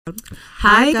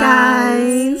Hi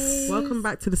guys. Welcome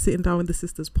back to the Sitting Down with the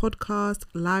Sisters podcast,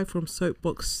 live from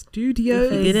Soapbox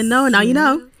Studios. If you didn't know, now you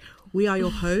know. We are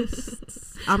your hosts.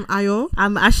 I'm Ayo.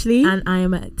 I'm Ashley. And I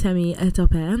am Temi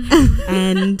Etope.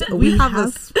 And we have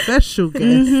a special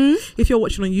guest. If you're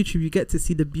watching on YouTube, you get to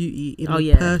see the beauty in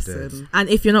person. And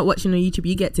if you're not watching on YouTube,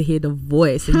 you get to hear the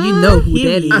voice and you know who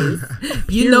that is.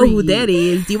 You know who that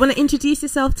is. Do you want to introduce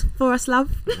yourself for us,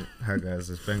 love? Hi guys,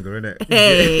 it's Benga, innit?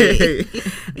 Hey.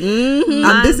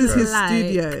 And this is his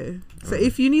studio. So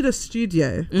if you need a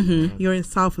studio, you're in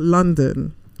South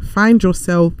London, find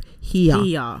yourself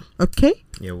here. Okay?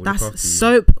 Yeah, we'll that's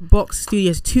Soapbox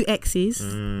Studios, 2 X's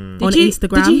on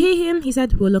Instagram. Did you hear him? He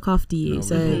said we'll look after you. No,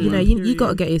 so you got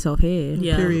to get yourself here.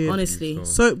 Yeah, Period. honestly.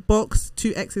 Soapbox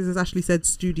 2 X's, as Ashley said,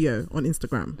 studio on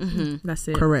Instagram. That's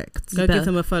it. Correct. Go give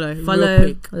them a follow real Follow,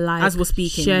 quick. like, as we're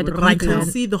speaking. share the right You can now.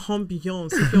 see the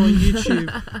ambiance if you're on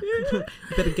YouTube.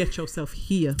 You better get yourself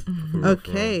here.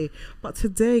 Okay. But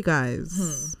today,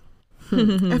 guys,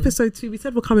 episode 2, we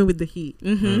said we're coming with the heat.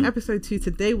 Episode 2,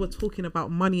 today we're talking about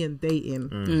money and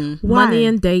dating. Why? Money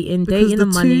and dating. Because Dating the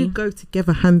and two money. go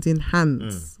together hand in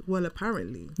hand. Well,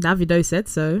 apparently. Davido said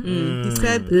so. He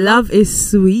said, Love is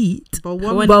sweet. but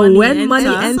When when money money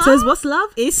enters, what's love?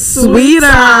 It's Sweeter.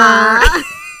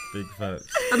 Big facts.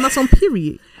 and that's on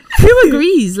period. Who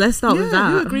agrees? Let's start with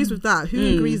that. Who agrees with that?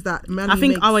 Who agrees that money I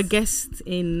think makes... our guest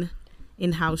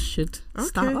in-house should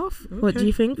start off. What do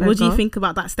you think? What do you Becca? think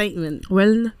about that statement?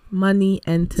 When money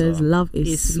enters, So, love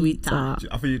is it's sweeter.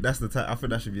 I think that's the I think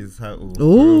that should be his title.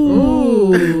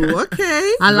 Oh,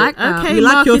 okay. I like that. Okay. You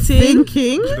like your marketing.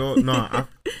 thinking? You know, no,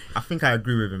 I think I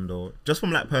agree with him though. Just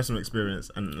from like personal experience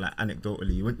and like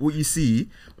anecdotally, what you see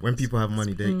when people have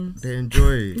money, they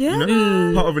enjoy. Yeah. You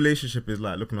know, part of relationship is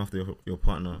like looking after your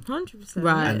partner. 100%.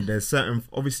 Right. And there's certain,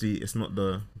 obviously, it's not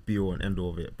the be all and end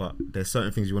all of it, but there's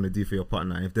certain things you want to do for your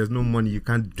partner. And if there's no money, you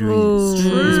can't do it.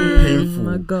 It's painful,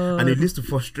 my God. and it leads to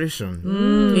frustration.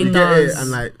 It You get does. it?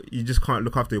 And like you just can't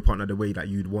look after your partner the way that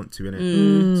you'd want to,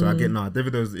 innit? So I get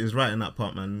David is right in that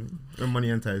part, man. When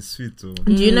money enters, it's sweet too.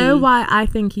 Do you know why I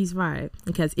think he's right?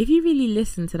 Because if you really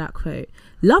listen to that quote,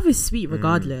 love is sweet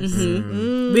regardless.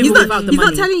 With He's or without the he's not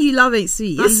money. telling you love ain't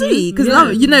sweet. It's sweet because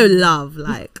love, love,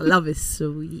 like love is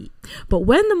sweet. But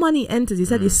when the money enters, he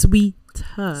said it's sweeter.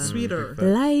 Sweeter.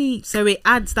 Like So it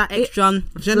adds that extra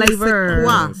Je ne sais flavor.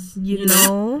 quoi. You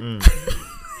know?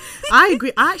 I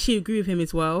agree. I actually agree with him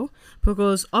as well,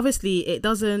 because obviously it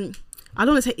doesn't. I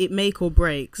don't want to say it make or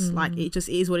breaks. Like it just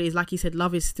is what it is. Like you said,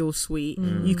 love is still sweet.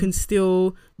 You can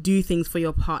still do things for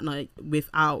your partner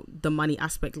without the money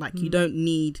aspect. Like you don't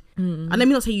need. And let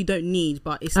me not say you don't need,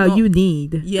 but it's not. You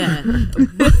need. Yeah,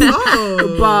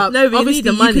 Oh. but No, but you obviously need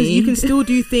the money. You can still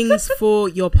do things for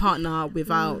your partner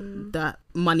without that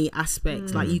money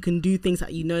aspect. Like you can do things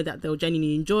that you know that they'll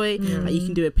genuinely enjoy. Like you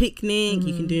can do a picnic,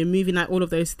 you can do a movie night, all of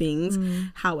those things.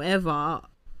 However,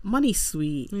 money's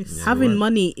sweet. Having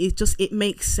money is just, it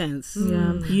makes sense.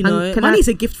 Yeah. You know, And can money I- is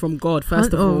a gift from God,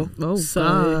 first of all. Oh, So-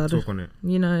 God. Talk on it.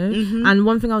 You know? And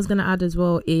one thing I was going to add as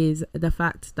well is the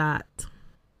fact that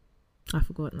I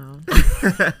forgot now.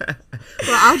 Well,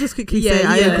 I'll just quickly say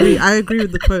I agree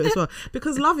with the quote as well,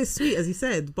 because love is sweet, as you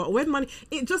said, but when money,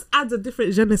 it just adds a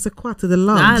different je ne sais quoi to the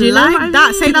love. I Do you know like what I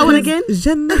that. mean? Say that one again.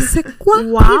 Je ne sais quoi.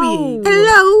 Wow.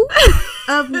 Hello.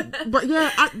 But yeah,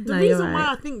 the No, you're reason why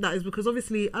right. I think that is because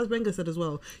obviously, as Benga said as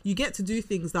well, you get to do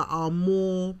things that are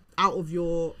more out of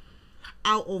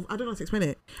I don't know how to explain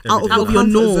it. Out of your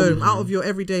norm. norm, zone, out of your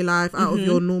everyday life, out of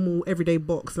your normal everyday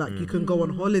box. Like you can go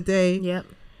on holiday. Yep.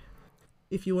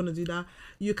 If you want to do that,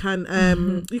 you can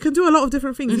do a lot of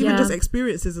different things, even Yeah. just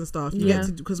experiences and stuff. You get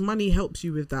to, because money helps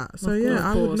you with that. So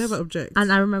I would never object.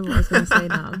 And I remember what I was going to say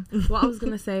now. What I was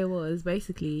going to say was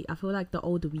basically, I feel like the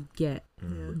older we get,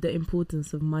 the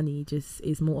importance of money just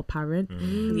is more apparent.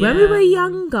 When we were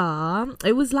younger,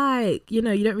 it was like, you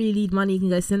don't really need money. You can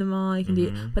go cinema, you can do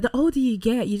it. But the older you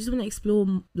get, you just want to explore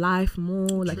life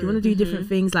more. Like you want to do different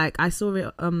things. Like I saw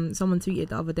it, someone tweeted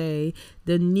the other day,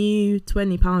 the new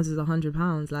 £20 is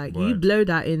 £100. Like you blow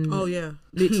that in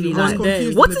literally I was like,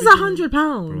 confused what in is the beginning.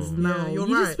 £100 now? Yeah, you're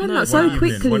you right. just spend No, that so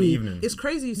quickly. One evening. It's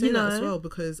crazy you say You that as know? well,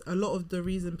 because a lot of the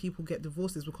reason people get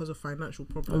divorced is because of financial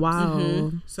problems.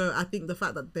 Wow. So I think the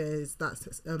fact that there's that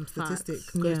statistic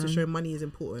Facts. goes to Yeah. show money is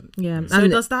important. Yeah. So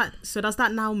And does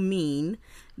that now mean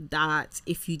that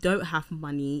if you don't have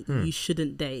money, you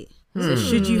shouldn't date? So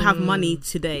should you have money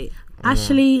to date?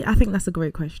 actually, I think that's a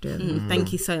great question.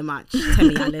 Thank you so much,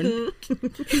 Temi Allen.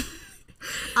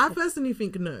 I personally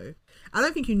think no. I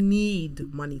don't think you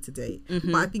need money to date,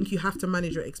 Mm-hmm. but I think you have to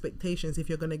manage your expectations if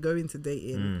you're going to go into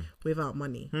dating without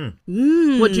money.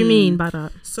 What do you mean by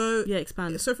that? So Yeah,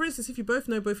 expand. So for instance, if you both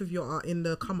know both of you are in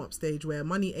the come up stage where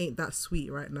money ain't that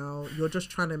sweet right now, you're just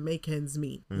trying to make ends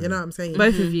meet. You know what I'm saying?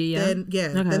 Both of you, yeah. Then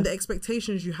Okay. then the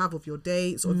expectations you have of your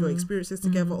dates, of your experiences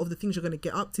together, of the things you're going to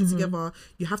get up to together,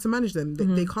 you have to manage them.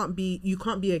 They can't be. You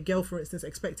can't be a girl, for instance,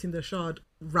 expecting the shard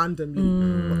randomly,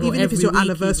 even if it's every your week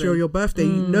anniversary or even. your birthday.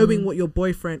 Knowing what your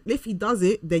boyfriend, if he does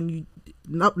it, then you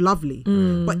lovely.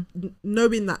 But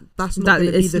knowing that that's not That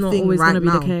going to be it's the not thing always right going to be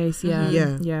now. the case. Yeah.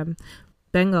 Yeah. Yeah.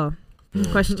 Benga.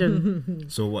 Question.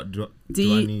 So what do Do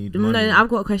I you? need No, money? I've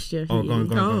got a question. for Oh, go on, you.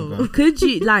 go on, go on. Could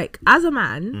you, like, as a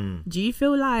man, do you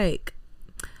feel like,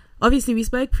 obviously we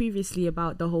spoke previously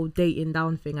about the whole dating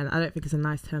down thing, and I don't think it's a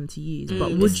nice term to use,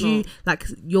 but would it's you, not. like,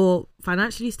 you're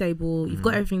financially stable, you've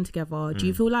got everything together, do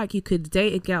you feel like you could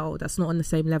date a girl that's not on the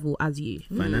same level as you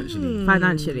Do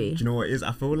financially? you know what it is?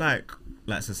 I feel like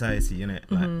society, innit?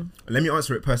 Like, let me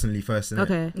answer it personally first, innit?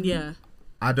 Okay. Yeah.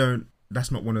 I don't. That's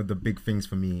not one of the big things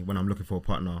for me when I'm looking for a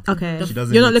partner. Okay. She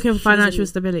doesn't You're not need- looking for she doesn't financial need-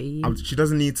 stability. She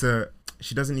doesn't need to.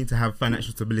 She doesn't need to have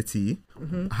financial stability.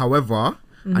 However,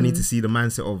 I need to see the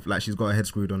mindset of like she's got her head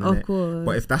screwed on. Of innit? course.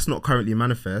 But if that's not currently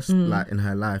manifest, like in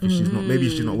her life, if she's not, maybe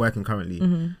she's not working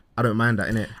currently. I don't mind that,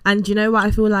 innit? And do you know what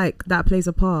I feel like that plays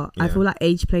a part? I Yeah. feel like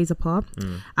age plays a part.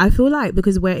 I feel like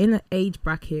because we're in an age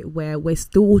bracket where we're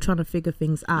still trying to figure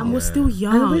things out. And we're still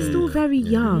young. And we're still very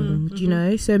young, do you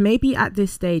know? So maybe at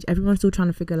this stage, everyone's still trying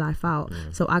to figure life out.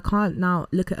 So I can't now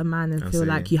look at a man and I feel see.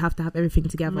 like you have to have everything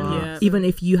together, Yeah. even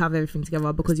if you have everything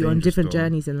together, because It's you're on dangerous different though.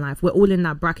 journeys in life. We're all in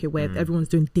that bracket where everyone's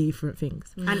doing different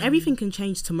things. And everything can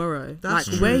change tomorrow. That's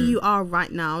like true. where you are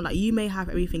right now, like you may have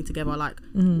everything together. Like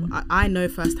I know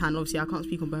firsthand, obviously I can't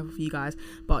speak on both of you guys,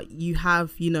 but you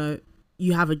have, you know,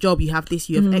 you have a job, you have this,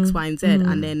 you have X, Y, and Z,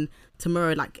 and then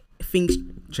tomorrow, like things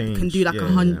Change. can do like Yeah,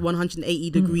 a 180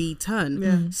 degree turn.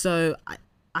 Yeah. So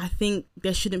I think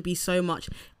there shouldn't be so much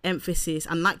emphasis.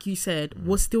 And like you said,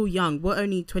 we're still young. We're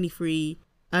only 23,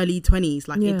 early 20s.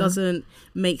 Like Yeah. it doesn't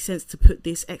make sense to put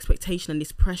this expectation and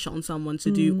this pressure on someone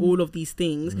to do all of these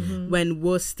things when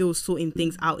we're still sorting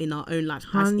things out in our own life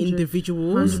as 100%.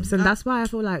 individuals. 100%. That's why I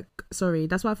feel like,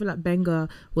 that's why I feel like Benga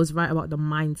was right about the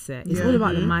mindset. It's Yeah. all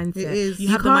about the mindset. It is. You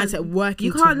have the can't- mindset working.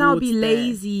 You can't now towards be there.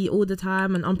 lazy all the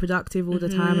time and unproductive all the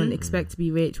time and expect to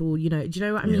be rich, or, you know, do you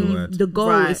know what I Yeah. mean? Word. The goal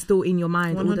Right. is still in your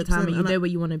mind all the time, 100%, and you and know where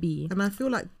you want to be. And I feel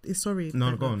like sorry. No,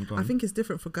 Benga. go on, go on. I think it's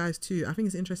different for guys too. I think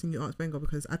it's interesting you asked Benga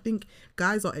because I think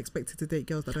guys are expected to date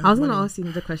girls that don't I was have going to money. ask you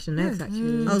the question next, Yeah.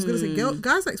 actually. I was gonna say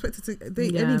guys are expected to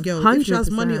date Yeah. any girl if she has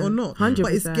money or not. 100%.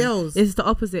 But it's girls. It's the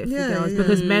opposite for Yeah, girls yeah.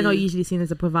 because men are usually seen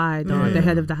as a provider, Yeah. the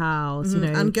head of the house, you know.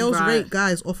 And girls Right. rate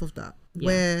guys off of that. Yeah.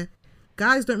 Where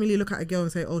guys don't really look at a girl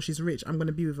and say, "Oh, she's rich. I'm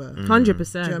gonna be with her."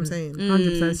 100%. Do you know what I'm saying?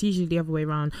 100%. It's usually the other way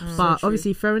around. But true.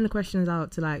 obviously, throwing the questions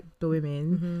out to like the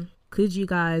women, could you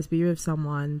guys be with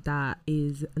someone that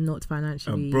is not A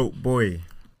financially? broke boy.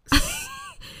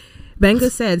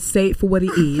 Benga said, "Say it for what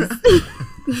it is."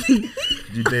 Would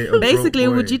you date a Basically,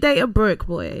 broke boy? would you date a broke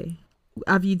boy?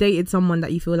 Have you dated someone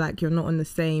that you feel like you're not on the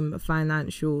same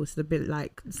financial stability,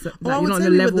 like that Oh, I you're would not on say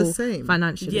the we were level the same.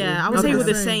 financially? Yeah, I would Okay. say we're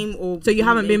the Same. same. Or So you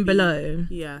haven't been maybe- below.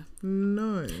 Yeah.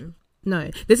 No. No,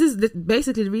 this is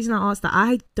basically the reason I asked that.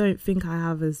 I don't think I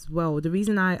have as well. The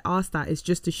reason I asked that is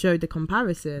just to show the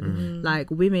comparison. Like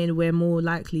women, we're more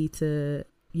likely to,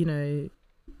 you know,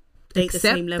 Date the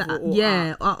same level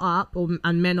or up,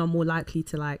 and men are more likely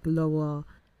to like lower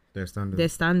Their standards. their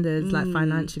standards, like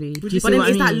financially. Do you you see But then what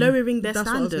I is that mean? lowering their That's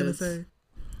what I was gonna standards?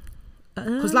 say.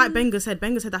 Because like Benga said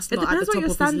that's It not at depends the what top your of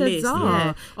his standards list. are. Yeah.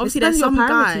 It Obviously, depends there's some your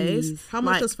guys. priorities. How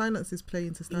much like- does finances play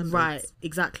into standards? Right,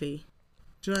 exactly.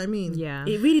 Do you know what I mean? Yeah.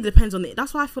 It really depends on it.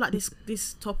 That's why I feel like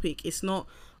this topic is not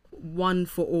one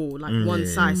for all, like one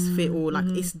size fit all. Like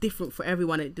it's different for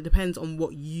everyone. It depends on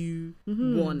what you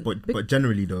want. But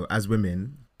generally though, as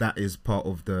women, that is part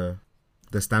of the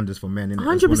standards for men.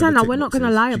 100%. Now we're not going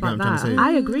to lie about that.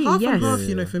 I agree. Half yes. and half,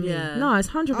 you know, for me. Yeah. No, it's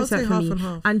I would 100% say for half me. and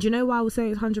half. And do you know why I would say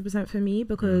it's 100% for me?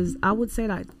 Because I would say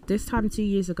like this time 2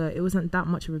 years ago, it wasn't that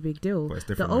much of a big deal. But it's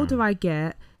The different older now. I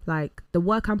get, like the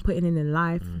work I'm putting in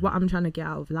life, what I'm trying to get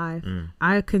out of life,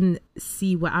 I can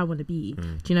see where I want to be.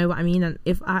 Do you know what I mean? And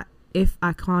if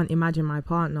I can't imagine my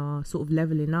partner sort of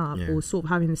leveling up or sort of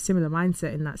having a similar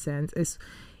mindset in that sense,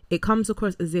 it comes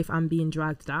across as if I'm being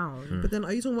dragged down. But then,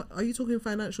 are you talking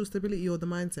financial stability or the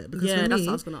mindset? Because Yeah, for that's me,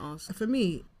 what I was gonna ask. for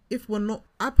me, if we're not,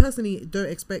 I personally don't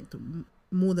expect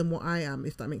more than what I am,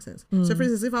 if that makes sense. So for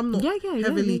instance, if I'm not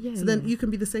heavily, so then you can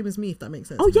be the same as me, if that makes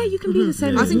sense. Oh yeah, you can be the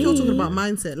same I as think me. you're talking about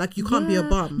mindset. Like you can't be a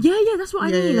bum. Yeah, that's what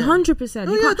I mean. 100%.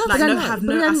 Oh, You yeah, can't that's like then- no have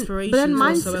no aspirations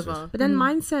whatsoever. But then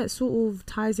mindset sort of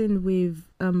ties in with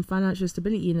financial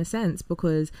stability in a sense,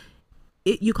 because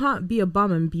you can't be a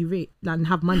bum and be rich and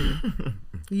have money.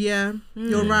 Yeah,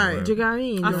 you're right. Do you get what I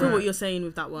mean? I feel what you're saying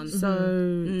with that one.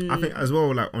 So I think as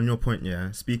well, like on your point,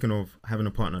 speaking of having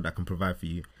a partner that can provide for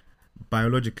you,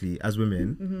 biologically as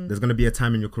women, there's going to be a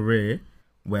time in your career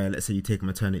where, let's say you take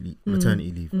maternity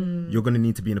leave, you're going to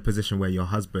need to be in a position where your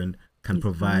husband can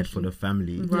provide for the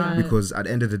family, because at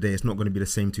the end of the day it's not going to be the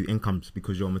same two incomes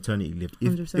because you're on maternity leave.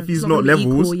 If he's not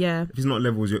levels, if he's not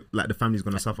levels, like the family's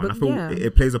going to suffer. And I feel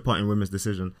it plays a part in women's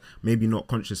decision, maybe not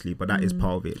consciously, but that is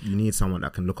part of it. You need someone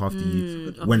that can look after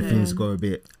you when things go a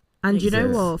bit. And you know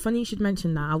what? Funny you should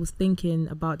mention that. I was thinking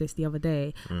about this the other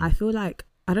day. I feel like,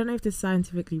 I don't know if this is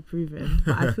scientifically proven,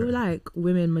 but I feel like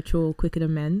women mature quicker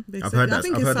than men. I've heard that.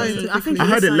 I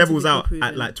heard it levels out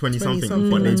at like 20 something,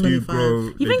 but they do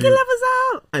grow. You think it levels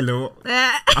out? I know.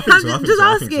 I'm just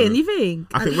asking. You think?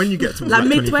 I think when you get to like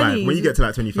mid 20s, when you get to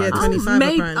like 25, 25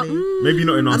 apparently. Maybe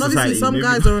not in our and society. obviously some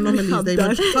guys are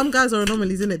anomalies. Some guys are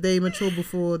anomalies, innit? They mature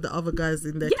before the other guys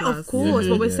in their class. Of course,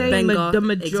 but we're saying the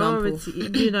majority,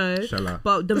 you know.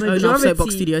 But the majority.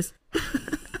 Box Studios.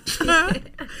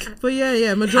 But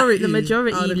majority. The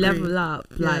majority level up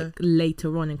like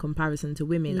later on in comparison to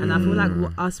women, and I feel like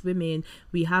us women,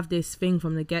 we have this thing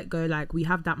from the get go. Like we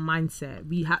have that mindset.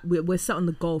 We're set on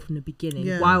the goal from the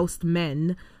beginning. Whilst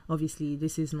men, obviously,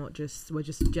 this is not just, we're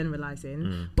just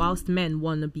generalizing. Whilst men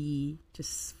want to be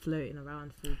just floating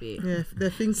around for a bit. Yeah, they're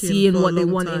thinking, seeing what they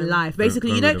want in life.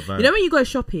 Basically, you know when you go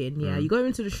shopping, you go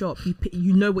into the shop,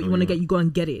 you know what you want to get, you go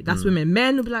and get it. That's women.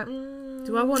 Men will be like,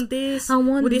 do I want this? I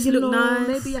want this look nice?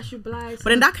 Maybe I should buy.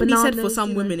 But then that can be said for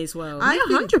some women as well.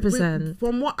 100%.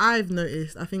 From what I've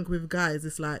noticed, I think with guys,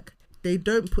 it's like they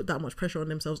don't put that much pressure on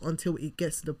themselves until it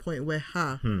gets to the point where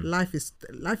life is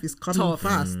coming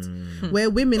fast. Where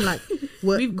women like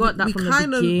we've got that from the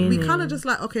beginning. We kind of just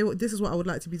like, okay, well, this is what I would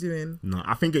like to be doing. No,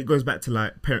 I think it goes back to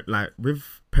like with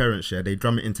parents. They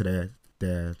drum it into their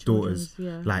daughters,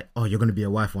 like, oh, you're gonna be a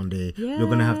wife one day. You're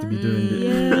gonna have to be doing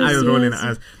this. I was rolling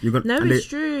eyes. You're gonna. No, it's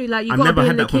true. Like you gotta be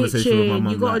in the kitchen.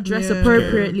 You gotta dress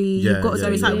appropriately. You gotta.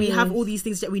 So it's like we have all these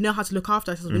things that we know how to look after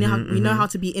ourselves. We know how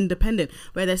to be independent.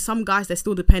 Where there's some guys they're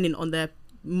still dependent on their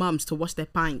mums to wash their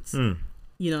pints.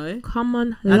 You know, come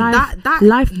on,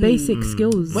 life basic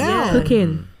skills.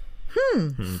 Cooking.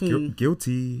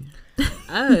 Guilty.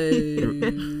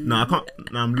 No, I can't.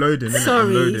 No, I'm loading.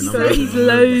 Sorry, he's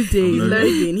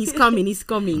loading. He's coming.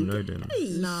 I'm loading.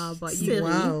 Nah, but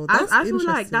wow, I feel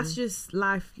like that's just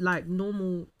life, like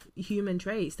normal human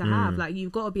traits to have. Like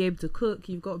you've got to be able to cook,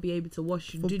 you've got to be able to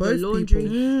wash, do the laundry.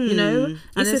 You know,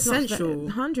 and it's essential.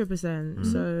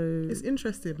 100%. So it's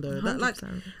interesting though. 100%. That like,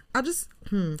 I just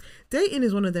dating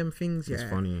is one of them things. It's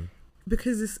funny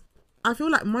because I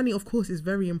feel like money, of course, is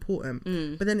very important,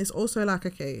 but then it's also like,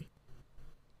 okay,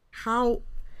 how?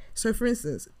 So, for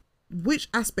instance, which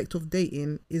aspect of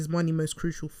dating is money most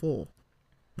crucial for?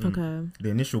 Okay, the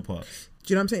initial parts.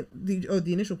 Do you know what I'm saying?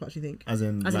 The initial parts, you think? As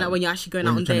in like when you're actually going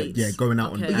out on dates. Going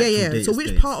out on dates. Dates, so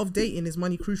which part of dating is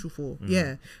money crucial for?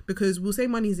 Yeah, because we'll say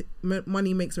money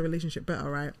makes a relationship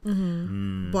better, right?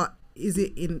 But is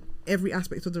it in every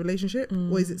aspect of the relationship,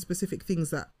 or is it specific things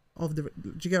that? Do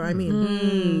you get what I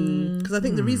mean? Because I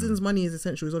think the reasons money is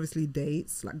essential is obviously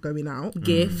dates, like going out,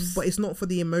 gifts, but it's not for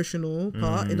the emotional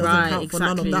part. It doesn't count for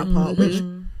none of that part, which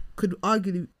could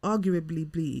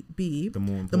arguably be the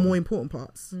more important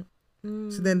parts.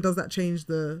 So then, does that change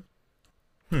the?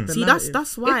 See,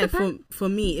 that's why for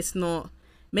me it's not.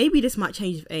 Maybe this might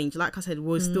change with age. Like I said,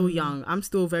 we're still young. I'm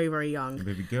still very, very young.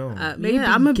 Baby girl.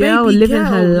 I'm a girl baby living girl.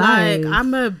 her life. Like,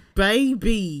 I'm a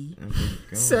baby.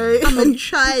 So I'm a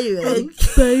child.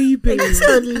 Baby.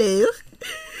 Totally.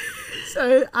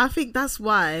 So I think that's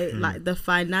why, like the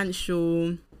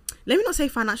financial. Let me not say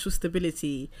financial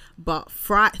stability, but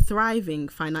thriving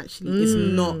financially is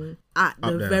not at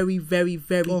the very, very,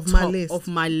 very top of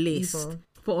my list. Either.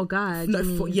 For a guy, No,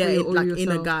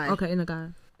 in a guy. Okay, in a guy.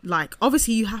 Like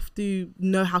obviously you have to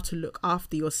know how to look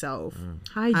after yourself.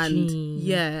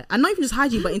 Hygiene. And not even just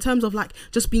hygiene, but in terms of like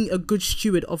just being a good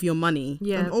steward of your money.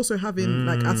 And also having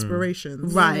like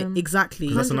aspirations. Right,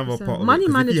 exactly. That's another part of money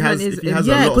it. management is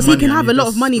because he can have a lot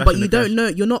of money, but you don't know.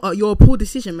 You're a poor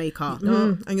decision maker.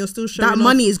 And you're still showing that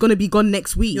money is going to be gone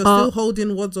next week. You're still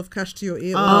holding wads of cash to your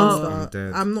ear.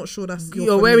 I'm not sure that's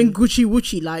you're wearing Gucci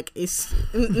Wucci, like it's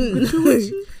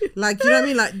Like, do you know what I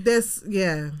mean? Like, there's,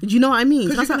 yeah. Do you know what I mean?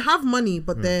 Because you can have money,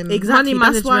 but then... Exactly.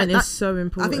 Money That's why management is so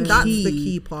important. I think that's the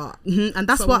key part. And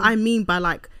that's what I mean by,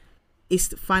 like, it's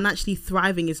financially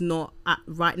thriving is not at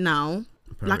right now.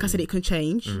 Like I said, it can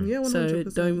change. Yeah, 100%. So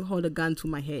don't hold a gun to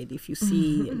my head if you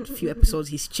see in a few episodes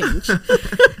he's changed.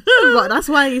 But that's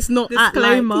why it's not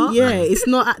Disclaimer. it's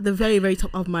not at the very, very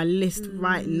top of my list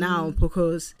right now,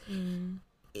 because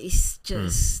it's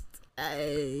just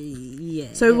yeah.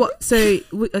 So what?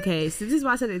 Okay. So this is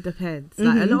why I said it depends.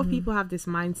 Like a lot of people have this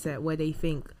mindset where they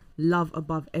think love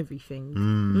above everything.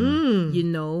 You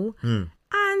know.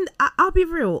 And I'll be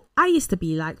real. I used to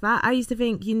be like that. I used to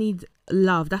think you need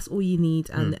love. That's all you need,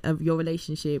 and your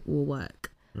relationship will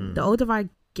work. The older I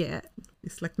get,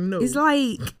 it's like no. it's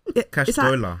like Cash it's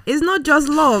like, dollar. it's not just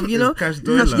love, you know. Cash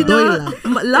dollar. You know,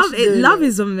 but love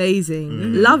is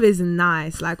amazing. Love is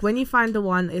nice. Like when you find the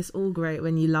one, it's all great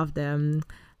when you love them.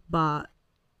 But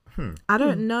I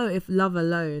don't know if love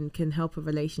alone can help a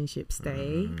relationship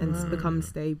stay and become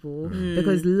stable,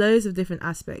 because loads of different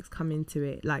aspects come into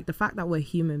it. Like the fact that we're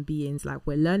human beings, like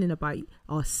we're learning about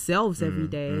ourselves every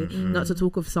day, not to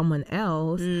talk of someone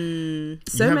else.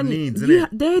 So have many needs,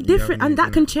 they're different, and needs,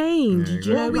 that can change. Yeah, Do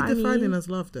you know What are we what I defining mean? as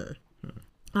love, though?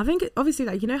 I think obviously,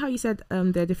 like, you know how you said there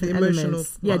are different The emotional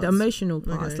elements. Yeah, the parts. emotional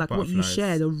parts, Okay. like what you Butterflies.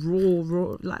 share, the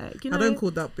raw, like, you know. I don't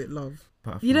call that bit love.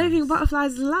 You don't think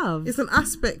butterflies is love? It's an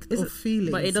aspect of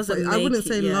feeling, but it doesn't I wouldn't make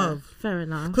say it, yeah. love. Fair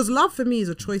enough. Because love for me is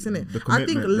a choice, isn't it? The I think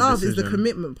commitment, the love is the decision.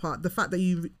 commitment part. The fact that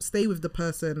you stay with the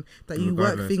person, that you work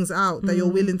Regardless. things out, that you're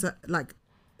willing to like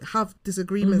have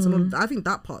disagreements and all that. I think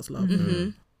that part's love. Do you know what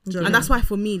I And mean? that's why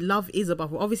for me love is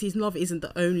above. Obviously, love isn't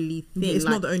the only thing. It's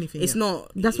like, not the only thing. It's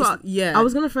not. That's it's- what Yeah. I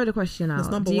was gonna throw the question That's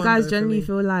out. number Do you one, guys though, for generally me.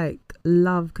 feel like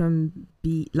love can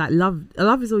be like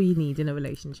love is all you need in a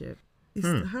relationship?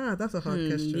 That's a hard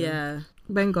question. Yeah.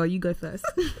 Bengal, you go first.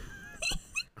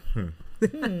 In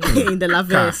the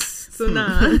lovers. So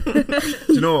now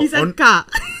Do you know He said on, cat.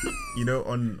 you know,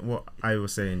 on what I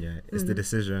was saying, yeah, it's the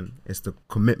decision, it's the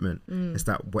commitment, it's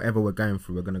that whatever we're going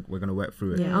through, we're gonna work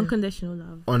through it. yeah, unconditional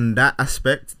love. On that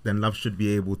aspect, then love should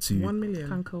be able to 1 million.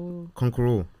 conquer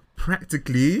all.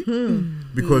 Practically,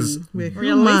 because We're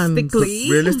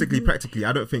realistically, practically,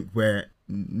 I don't think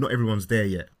not everyone's there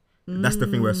yet. That's the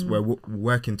thing we're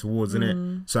working towards, isn't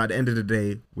it? So at the end of the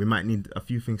day, we might need a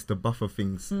few things to buffer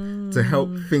things to help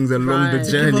things along the Right.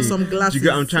 journey. Give us some Do you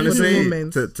get what I'm trying to glasses for the say?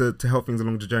 moments. To help things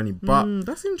along the journey. But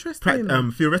That's interesting.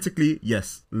 theoretically,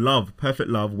 yes, love, perfect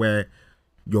love, where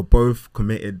you're both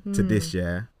committed to this,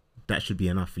 yeah, that should be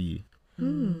enough for you.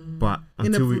 But In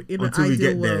until an we ideal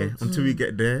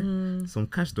get there, some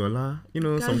cash dollar, you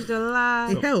know, some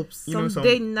it helps. you know, some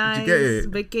date did nights, you get it?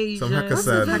 vacation. Some That's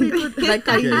a hacker very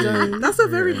good. That's a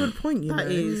very good point. You know,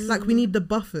 That is. like we need the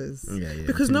buffers. Yeah,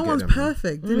 Because until no you one's get them,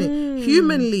 perfect, isn't it?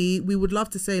 Humanly, we would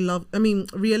love to say love. I mean,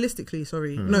 realistically,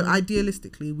 sorry, no,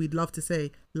 idealistically, we'd love to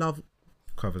say love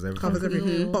covers everything. covers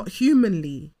everything. But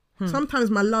humanly, sometimes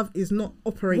my love is not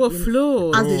operating What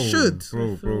flaws? as it should.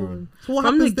 bro. So what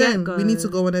From the happens then? get-go. We need to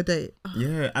go on a date.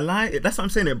 Yeah, I like it. That's what I'm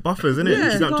saying. It buffers, isn't it?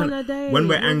 Yeah. You know what I'm Go trying on a date, when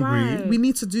we're you're angry, right. We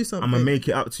need to do something. I'm gonna make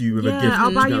it up to you with Yeah, a gift. I'll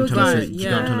Do buy you know you what a I'm trying to gift. say? Do you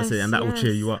know what I'm trying to say? And that will Yes,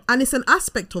 cheer you up. And it's an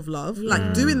aspect of love.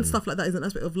 Like doing stuff like that is an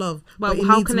aspect of love. But it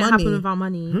how needs can it money. happen without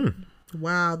money?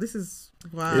 Wow, this is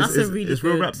wow. That's a really it's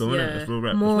real good, rap though, isn't yeah. it? It's real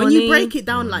rap. More When you money. break it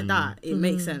down like that, it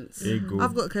makes sense. There you go.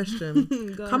 I've got a question.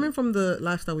 Coming from the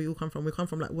lifestyle we all come from, we come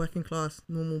from like working class,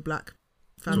 normal black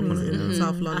families in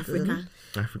South London.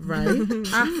 Africa. Right?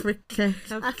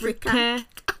 Africa.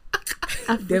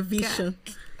 The vision.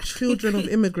 Children of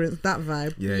immigrants, that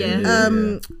vibe.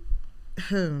 Yeah.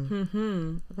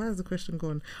 Why has the question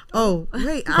gone? Oh,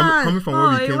 wait. Coming from where Oh,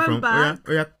 we it came went from. back.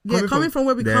 Coming from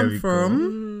where we There come we go.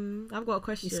 from. I've got a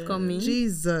question. It's coming.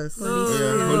 Jesus.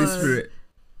 Holy Spirit.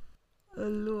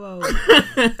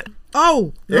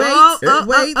 Oh, wait, Eh,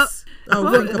 wait.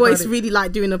 Oh, think But about it's it. really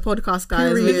like doing a podcast,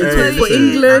 guys. Period. We're Hey, for listen,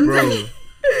 England. bro.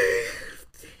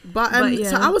 But yeah.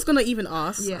 So I was gonna even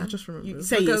ask. Yeah. I just remember. You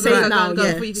say Go, it. Say go, it go, now. go,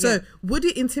 Yeah. before you So, forget. would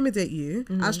it intimidate you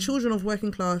as children of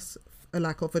working class,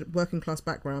 like of a working class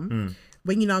background,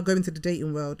 when you now go into the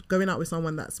dating world, going out with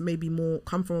someone that's maybe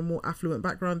come from a more affluent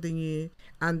background than you,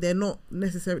 and they're not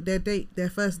necessarily their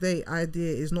first date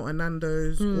idea is not a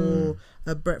Nando's or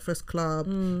a breakfast club,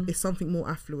 it's something more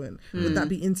affluent. Would that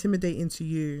be intimidating to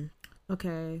you?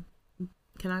 Okay.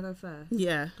 Can I go first?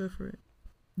 Yeah. Go for it.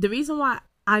 The reason why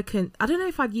I don't know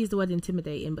if I'd use the word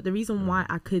intimidating, but the reason why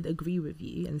I could agree with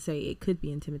you and say it could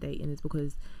be intimidating is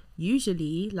because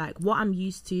usually, like, what I'm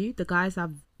used to, the guys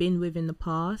I've been with in the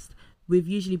past, we've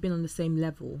usually been on the same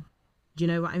level. Do you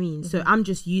know what I mean? So I'm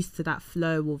just used to that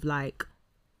flow of like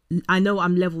I know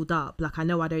I'm leveled up. Like, I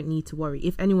know I don't need to worry.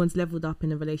 If anyone's leveled up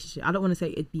in a relationship, I don't want to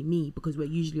say it'd be me, because we're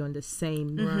usually on the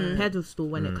same pedestal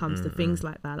when it comes to things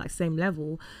like that, like same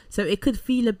level. So it could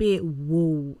feel a bit,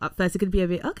 whoa. At first, it could be a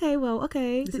bit,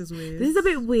 okay. This is weird. This is a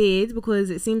bit weird, because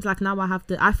it seems like now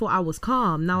I thought I was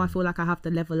calm. Now I feel like I have to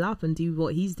level up and do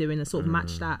what he's doing and sort of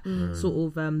match that sort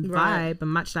of vibe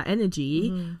and match that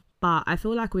energy. But I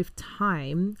feel like with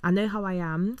time, I know how I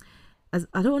am. As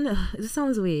I don't want to, it just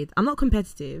sounds weird. I'm not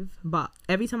competitive, but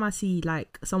every time I see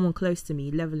like someone close to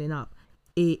me leveling up,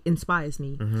 it inspires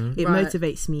me. It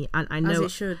motivates me, and I know, as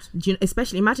it should.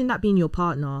 Especially imagine that being your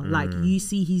partner. Like, you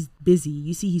see he's busy,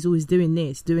 you see he's always doing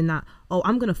this, doing that. Oh,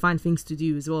 I'm gonna find things to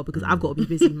do as well, because I've got to be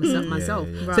busy myself.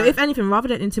 Right. So if anything, rather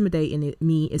than intimidating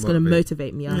me, it's gonna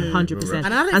motivate me 100%.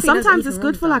 And sometimes it's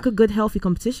good for like a good healthy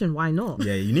competition. Why not?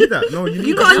 Yeah, you need that. No,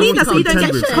 you gotta need that, so you don't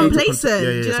Someone get to complacent. contend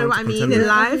with. Do you know what I mean? Someone to In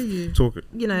contend life, Talk.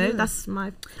 you know, that's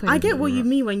my point. I get what you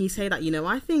mean when you say that. You know,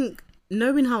 I think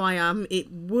knowing how I am, it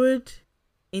would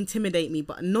intimidate me,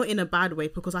 but not in a bad way,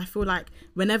 because I feel like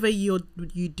whenever you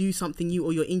do something new,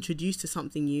 or you're introduced to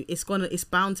something new, it's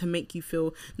bound to make you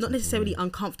feel not necessarily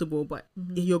uncomfortable, but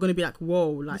you're gonna be like, whoa,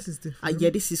 like This is different.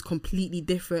 this is completely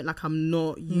different, like I'm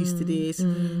not used to this.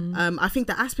 I think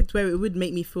the aspect where it would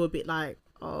make me feel a bit like,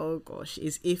 oh gosh,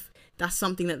 is if that's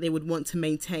something that they would want to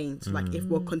maintain. So like if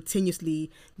we're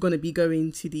continuously gonna be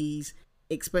going to these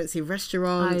expensive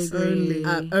restaurants only,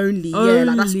 like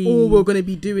that's all we're going to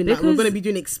be doing. Like, we're going to be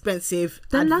doing expensive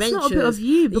then adventures. That's not a bit of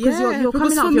you, because you're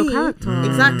coming out of your character.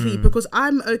 Exactly, because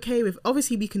I'm okay with,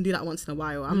 obviously we can do that once in a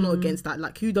while. I'm not against that.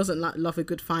 Like, who doesn't love a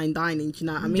good fine dining? Do you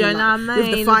know what I mean? Like,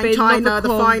 with the fine china, the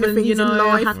finer things in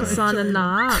life, Hakkasan and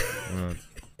that,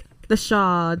 the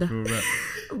shard.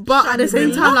 But at the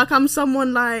same time, like, I'm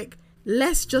someone like,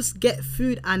 let's just get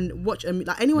food and watch a,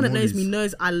 like, anyone that knows me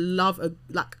knows I love a,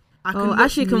 like, I can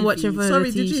Ashley can watch in front of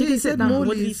the Sorry, did you TV. hear he said Morley's?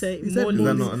 What did he say? Is that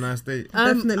not a nice date?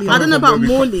 Definitely. I don't know about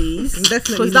Morley's.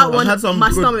 Definitely. Because that one, my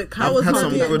good- stomach I've had some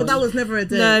can't. good- But that was never a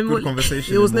date. No, Good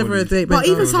conversation. It was in never a Morley's. date. But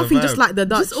even was a something vibe. just like the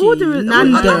Dutch, Just order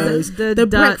Nando's, the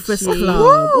breakfast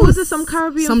club. Order some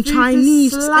Caribbean Some food,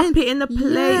 Chinese, just slap it in the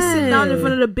plate, sit down in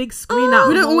front of the big screen. We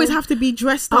don't always have to be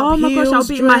dressed up. Oh my gosh, I'll heels,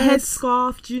 be in my dress.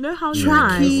 headscarf. Do you know how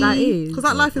Tracky. nice that is? Because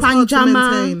that life is hard to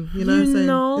Panjama. maintain. You know what I'm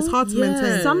saying? It's hard to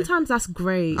maintain. Sometimes that's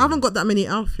great. I haven't got that many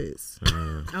outfits.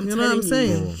 I'm You know what I'm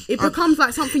saying? It becomes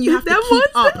like something you have to keep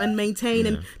up and maintain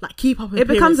and like keep up. It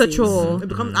becomes a appearances.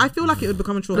 chore. I feel like it would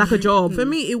become a chore. Like a job. For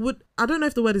me, it would. I don't know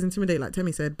if the word is intimidate, like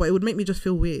Temi said, but it would make me just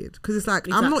feel weird, because it's like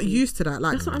I'm not Exactly. used to that.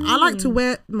 Like, That's what I I like mean. to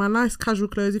wear my nice casual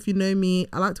clothes. If you know me,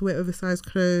 I like to wear oversized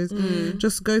clothes.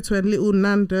 Just go to a little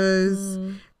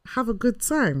Nando's, have a good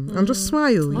time, and just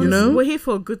smile. You know. We're here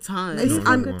for a good time. It's-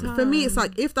 No, and good time. for me, it's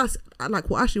like, if that's like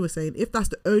what Ashley was saying, if that's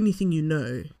the only thing you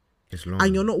know, It's long.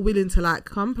 and you're not willing to like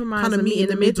Compromise kind of and meet in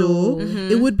the middle,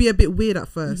 it would be a bit weird at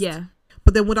first. Yeah.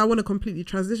 But then would I want to completely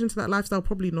transition to that lifestyle?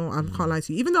 Probably not. I can't lie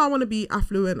to you. Even though I want to be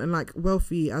affluent and like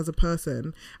wealthy as a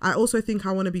person, I also think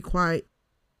I want to be quite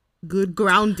good,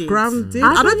 grounded. I don't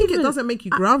don't think it even- doesn't make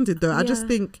you grounded though. I just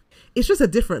think it's just a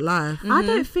different life. I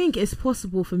don't think it's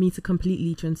possible for me to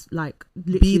completely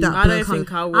Be that I don't person.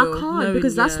 think I will. I can't,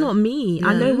 because that's not me.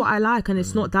 I know Yeah. what I like, and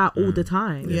it's not that all the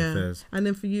time. Yeah. fairs. And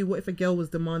then for you, what if a girl was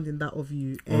demanding that of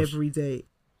you Oh, every day?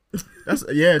 That's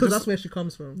Because that's where she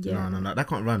comes from. Yeah. No, that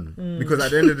can't run. Because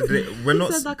at the end of the day, we're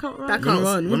not. Said that can't run. That we're can't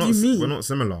not- run. we're What not- do you mean? We're not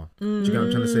similar. Do you get what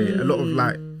I'm trying to say? A lot of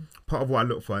like part of what I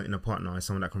look for in a partner is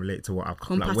someone that can relate to what I've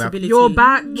Compatibility. You're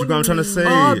back. Do you get what I'm trying to say?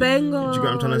 Oh, Bengo. Do you get what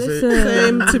I'm trying to say?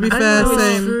 Same, to be fair, Bengo.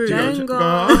 same. Do you get what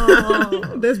I'm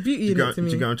Bengo. There's beauty Do you in get it what to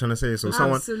me. I'm trying to say? So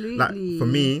someone Absolutely. like for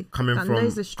me coming That from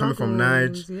knows the Nige,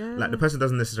 struggles, yeah. like the person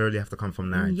doesn't necessarily have to come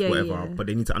from Nige, Yeah, whatever, yeah. but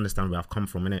they need to understand where I've come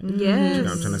from, innit? Yes. Do you get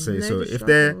what I'm trying to say? Know So the if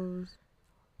they're struggles.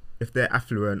 if they're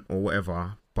affluent or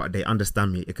whatever, but they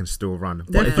understand me, it can still run.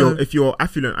 But Definitely. if you're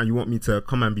affluent and you want me to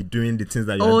come and be doing the things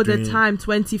that you're All doing the time,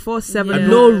 24/7, Yeah.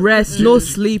 no rest, no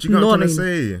sleep, do you get what I'm nothing. trying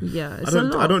to say? Yeah, it's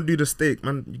I don't do the steak,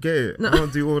 man. You get it? No. I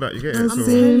don't do all that. You get it? I'm So,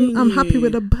 saying I'm you. happy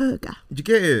with a burger. you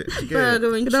get it? You get it?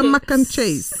 Burger and With a mac and chips.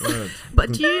 cheese. Word.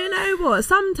 But do you know what?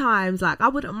 Sometimes, like, I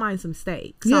wouldn't mind some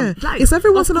steak. Yeah. Like, It's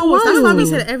every once in a while. That's why we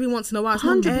said every once in a while. It's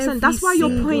not 100%. That's why every your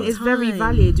single point is very time.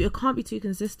 valid. It can't be too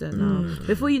consistent now.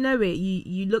 Before you know it,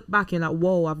 you look back and like,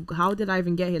 whoa, how did I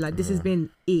even get here? Like, this has been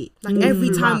it. Like every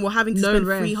time Throughout. we're having to No spend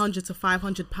rest. 300 to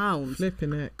 500 pounds.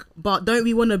 Flipping it. But don't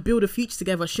we want to build a future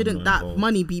together? Shouldn't that God.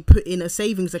 money be put in a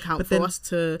savings account But for then us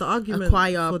to The argument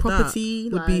acquire for property?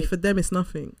 that would be for them it's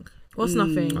nothing. What's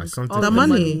nothing? Like something Oh, The the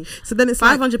money. So then it's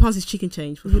like £500 is chicken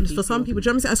change for some people. Do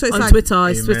you know what I'm saying? So it's On like Twitter,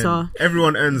 it's Amen. Twitter.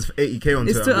 Everyone earns 80k on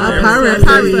It's Twitter. Twitter. man.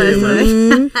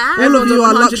 apparently Apparently. all of you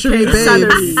are luxury babes.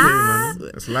 Salary. Man.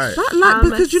 It's like Like,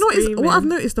 because you know screaming. what I've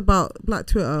noticed about Black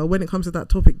Twitter when it comes to that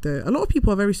topic though, a lot of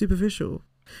people are very superficial.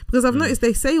 Because I've noticed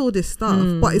they say all this stuff,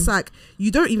 but it's like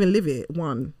you don't even live it.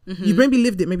 You maybe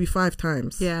lived it maybe 5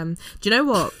 times. Yeah. Do you know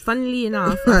what? Funnily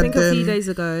enough, I think a few days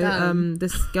ago, Damn.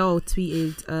 this girl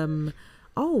tweeted,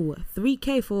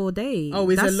 3K for a day. Oh,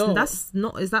 is a lot. That's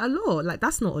not. Is that a lot? Like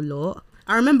that's not a lot.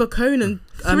 I remember Conan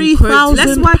 3,000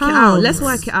 Let's work it out. pounds. Let's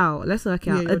work it out. Yeah,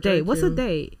 A you're day. What's a joking.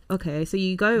 day? Okay, so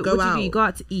you go. Go What do you do? out. You go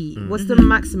out to eat. What's the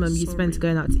maximum you spend to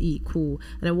going out to eat? Cool.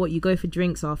 And then what? You go for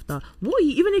drinks after. What?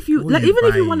 Even if you What are you even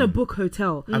if you want to buying? book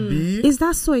hotel, Abi, is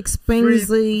that so expensive?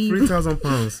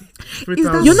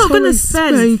 £3,000. You're not so gonna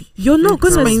spend. expensive? You're not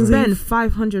gonna Expensive. spend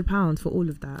 £500 for all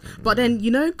of that. But then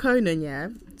you know Conan, yeah.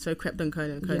 So Crepton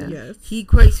Conan. Yeah. Yes. He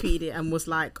quote tweeted it and was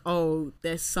like, "Oh,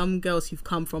 there's some girls who've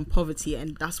come from poverty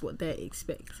and that's what they're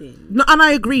expecting." No, and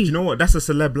I agree. Do you know what? That's a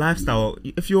celeb lifestyle.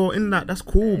 If you're in that, that's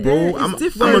cool, bro. Yeah, it's I'm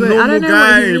different. a Wait, I normal don't know what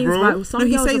guy, he means bro. by some No,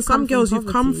 he's girls saying have some come girls from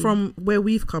you've come poverty. from where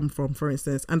we've come from, for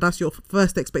instance, and that's your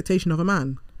first expectation of a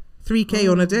man. 3K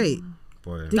on a date.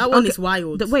 Boy. That one okay, is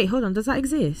wild. Wait, hold on. Does that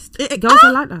exist? It- Girls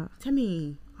are like that. Tell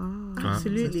me.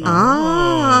 Absolutely.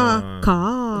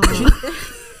 Car.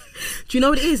 Do you know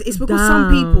what it is? It's because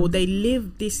some Damn. people, they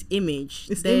live this image.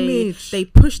 This they image. They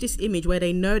push this image where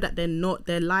they know that they're not,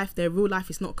 their real life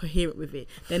is not coherent with it.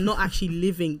 They're not actually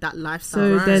living that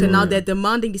lifestyle. So then- now they're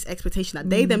demanding this expectation that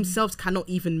they themselves cannot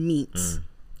even meet.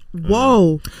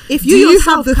 Whoa. If Do you you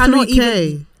yourself have the cannot 3K?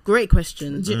 even... Great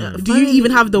question. Do Funny- you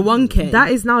even have the 1K?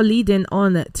 That is now leading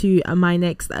on to my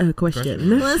next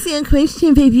question. What's your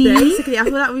question, baby? Basically, I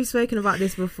feel like we've spoken about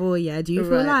this before. Yeah. Do you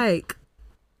feel Right. like?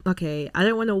 Okay, I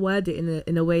don't want to word it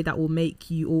in a way that will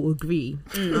make you all agree,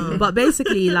 but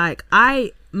basically, like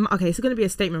okay, it's going to be a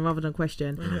statement rather than a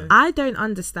question. I don't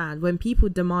understand when people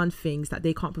demand things that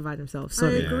they can't provide themselves. I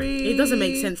Sorry. agree. It doesn't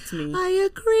make sense to me. I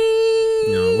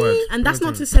agree. Yeah, word. And that's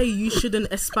not to say you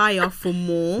shouldn't aspire for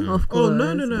more. Of course.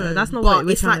 no. That's not what But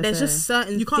we're it's trying like to there's say. just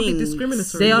certain You can't be things.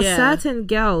 discriminatory. There are Yeah. certain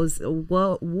girls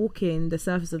walking the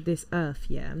surface of this earth,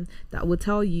 yeah, that will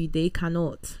tell you they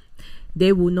cannot,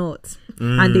 they will not,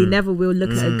 and they never will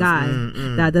look at a guy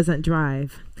that doesn't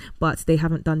drive, but they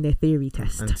haven't done their theory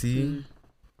test. Anti.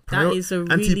 That is a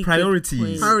really anti-priorities. good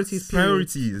point. Priorities. period.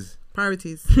 Priorities.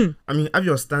 Priorities. I mean, have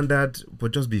your standard,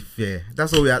 but just be fair.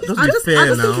 That's all we are. Just I be just- fair I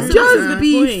just now. think it's Just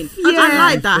be point. fair. I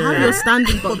like that. Fair. Have your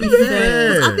standing, but be fair.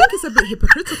 fair. I think it's a bit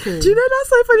hypocritical. Do you know that's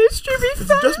so funny? It's true, be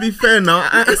fair. Just be fair now.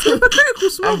 It's hypocritical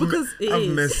small I'm because it I'm is.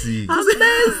 messy.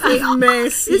 It's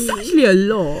messy. It's actually a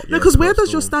lot. no, because Yeah, where so-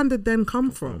 does your standard then come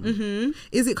from? Mm-hmm.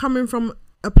 Is it coming from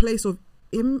a place of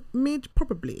image?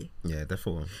 Probably. Yeah,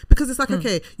 therefore. Because it's like,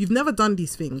 okay, you've never done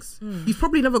these things. You've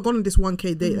probably never gone on this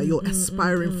 1K date that you're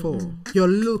aspiring for. You're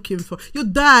looking for. You're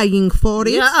dying for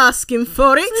it. You're asking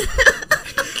for it.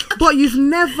 But you've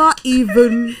never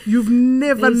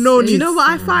known Do you it. know what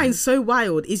I find so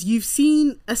wild is you've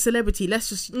seen a celebrity, let's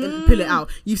just pull it out.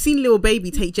 You've seen Lil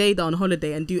Baby take Jada on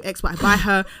holiday and do X, Y, buy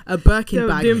her a Birkin They're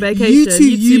bag. doing vacation. You two,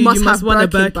 you must have want a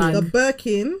Birkin Birkin. The bag.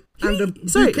 Birkin and the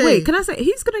Sorry, bouquet. wait, can I say,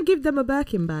 who's going to give them a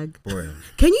Birkin bag? Boy,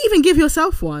 Can you even give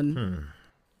yourself one?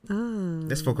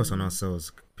 let's focus on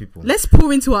ourselves, people. Let's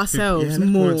pour into Yeah, ourselves let's pour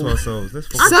more. into ourselves. Let's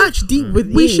focus. Search deep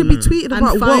within. We should be tweeting and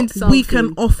about find what we can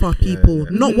something. offer people, yeah.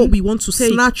 not what we want to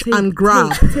snatch and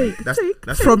grab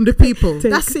That's from the people.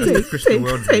 That's it. Christian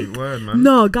word, man.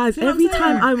 No, guys, You know every what I'm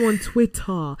time saying? I'm on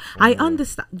Twitter, I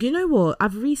understand. Do you know what?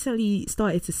 I've recently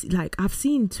started to see, like, I've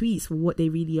seen tweets for what they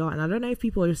really are, and I don't know if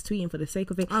people are just tweeting for the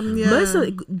sake of it. Yeah. Most of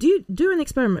it, do an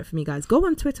experiment for me, guys. Go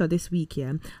on Twitter this week,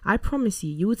 yeah. I promise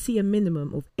you would see a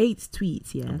minimum of 8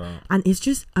 tweets, yeah, and it's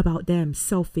just about them.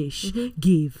 Selfish,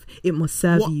 give. It must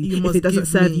serve What you. you If must it doesn't give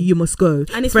serve me. you, you must go.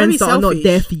 And it's Friends very that are not selfish.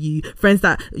 there for you. Friends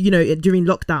that, you know, during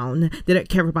lockdown, they don't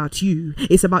care about you.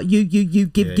 It's about you. Give, Yeah,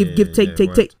 give, yeah, give, yeah, take, yeah, take,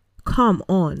 word. take. Come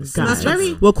on, It's guys.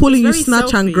 very- We're calling you it's very snatch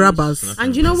and selfish. grabbers.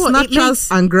 And you know what? It Snatchers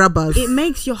makes, and grabbers. it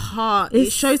makes your heart. It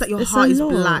It's- shows that your it's heart a is lot.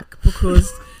 black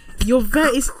because you're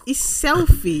very. It's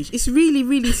selfish. It's really,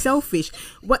 really selfish.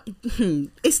 What?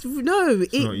 It's not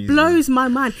it easy. blows my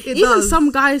mind. It Even does.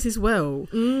 some guys as well.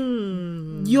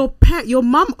 Your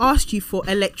mum asked you for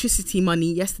electricity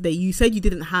money yesterday. You said you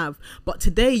didn't have, but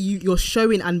today you're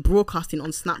showing and broadcasting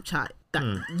on Snapchat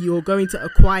that you're going to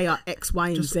acquire X, Y,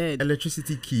 and Just Z.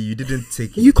 electricity key. You didn't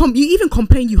take it. You even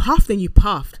complain. You huffed and you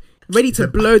puffed, ready to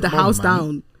said, blow the "Come on, house man."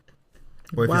 down.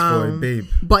 But if Wow. it's for a babe,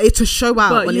 But it's to show out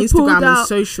But on you pulled Instagram and out-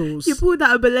 socials. You pulled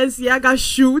out a Balenciaga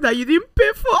shoe that you didn't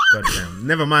pay for. goddamn.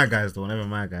 Never my guys though. Never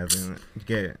my guys. You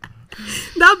get it.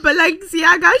 That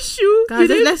Balenciaga shoe Guys, you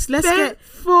didn't let's pay get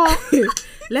for.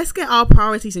 let's get our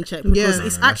priorities in check because Yeah.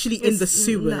 it's No, actually in the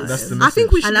sewers. That's the I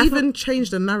think we message. should And I even change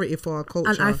the narrative for our culture.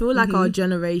 And I feel like our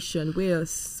generation, we are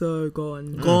so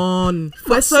gone. gone.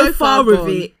 We're so far with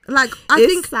it. Like, I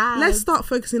It's think sad. let's start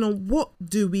focusing on what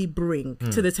do we bring?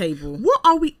 to the table. What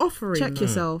are we offering? Check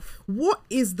yourself. What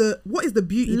is the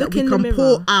beauty Look that we in the can mirror.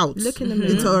 pour out Look in the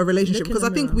into mirror. a relationship? Look in Because I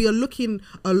the think mirror. we are looking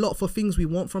a lot for things we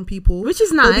want from people, Which is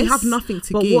but nice. we have nothing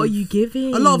to but give. what are you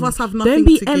giving? A lot of us have nothing Don't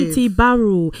be to empty give.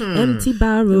 barrel. Empty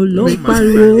barrel, low Make my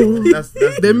barrel. friend. That's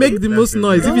They make the that's most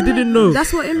noise. If you didn't know,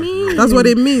 That's what it means. that's what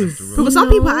it means. Because some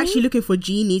people are No. actually looking for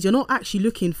genies. You're not actually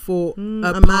looking for a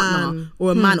a partner man.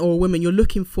 or a man or a woman. You're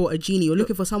looking for a genie. You're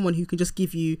looking for someone who can just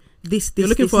give you this. You're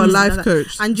looking this, for a this, life that.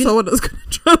 coach, And you someone that's going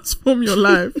to transform your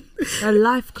life. A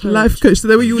life coach. Life coach. So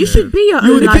that way You should be your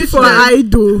you own would life pay for coach. an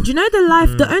idol. Do you know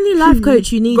the only life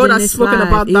coach you need God in has this spoken life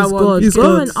about is that one. God. Is Go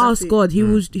God. and ask That's it. God. He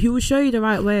will show you the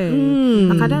right way.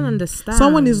 Like I don't understand.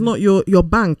 Someone is not your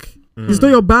bank. It's not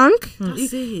your bank.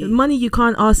 That's it. Money you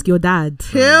can't ask your dad.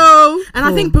 Hell. And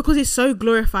I think because it's so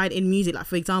glorified in music, like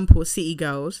for example, City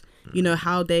Girls, you know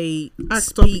how they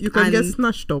Act up. speak You can and get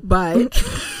snatched up. by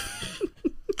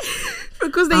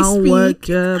because they I'll speak. work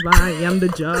job, I am the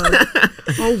judge.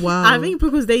 Oh wow. I think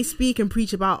because they speak and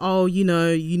preach about, oh, you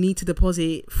know, you need to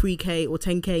deposit 3k or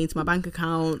 10k into my bank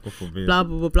account, God forbid. blah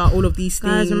blah blah blah, all of these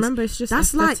things. Guys, remember it's just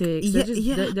That's like- aesthetics. yeah, They're, just,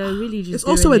 yeah. they're really just. it's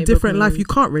also doing a it different life. because- You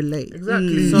can't relate.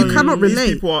 Exactly. Sorry. You cannot relate.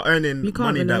 These people are earning You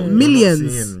can't money that relate. we're Millions.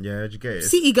 not seeing. Yeah, do you get it?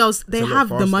 City Girls, they It's a lot have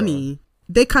the faster. money.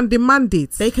 They can demand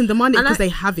it. They can demand it And because I- they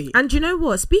have it. And you know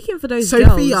what? Speaking for those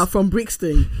Sophia girls, from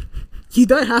Brixton, you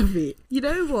don't have it. you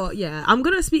know what? Yeah, I'm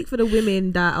gonna speak for the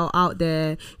women that are out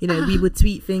there. You know, we would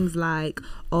tweet things like,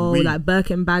 "Oh, We. like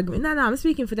Birkin bag." No, I'm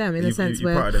speaking for them in a sense you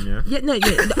where. part of them, yeah? Yeah, no,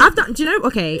 I've done. Do you know?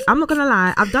 Okay, I'm not gonna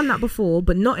lie. I've done that before,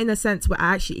 but not in a sense where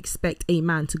I actually expect a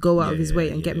man to go out of his way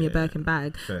and get me a Birkin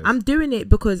bag. Fairs. I'm doing it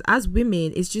because as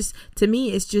women, it's just to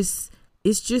me, it's just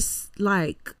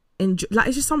like. Like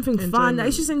it's just something fun. Enjoyment. Like,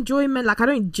 it's just enjoyment. Like I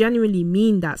don't genuinely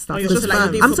mean that stuff. Oh, you're just just like, fun.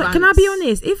 you're doing I'm for sorry, can I be banks.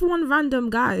 honest? If one random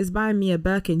guy is buying me a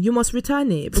Birkin, you must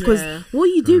return it because Yeah. what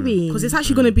are you doing? Because it's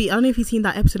actually going to be, I don't know if you've seen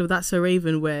that episode of That's So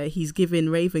Raven where he's giving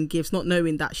Raven gifts not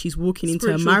knowing that she's walking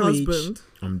into a Spiritual marriage. husband.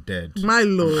 I'm dead. My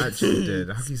I'm lord. actually dead.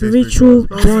 How can you say Spiritual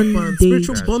husband? bondage.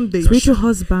 Spiritual bondage. spiritual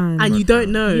husband. And you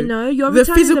don't know. you know, you're the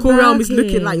returning physical realm is Birkin.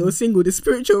 looking like you're single. The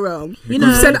spiritual realm, You you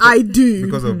know- said I do.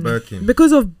 Because of Birkin.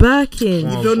 because of Birkin.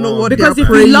 Oh, You don't know what Because they if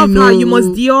are you praying, love her, you know. must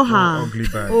Dior Oh, her. ugly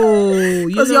bag. Oh, you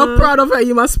Because know. you're proud of her,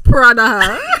 you must proud of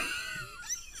her.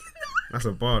 That's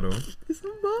a bar though. That's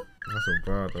a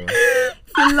bar though.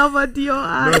 You love her,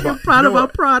 Dior her. No, You're but proud you of know her,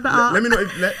 what? proud of her. Let me not.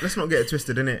 Let's not get it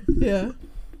twisted, innit? Yeah.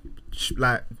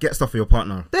 Like get stuff for your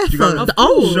partner. Do you Defo. get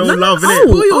Oh, show no, no, love, oh, innit?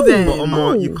 spoil them. But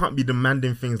more, Oh. you can't be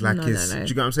demanding things like No, it's. no, no. Do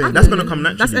you get what I'm saying? That's gonna come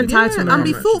naturally. That's entitlement. And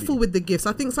be Naturally. thoughtful with the gifts.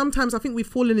 I think sometimes we've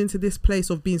fallen into this place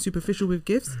of being superficial with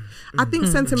gifts. I think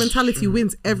sentimentality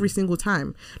wins every single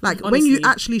time. Like when you Honestly.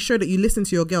 actually show that you listen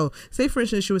to your girl. Say for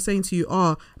instance, she was saying to you,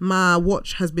 "Oh, my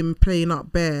watch has been playing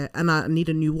up bare, and I need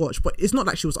a new watch." But it's not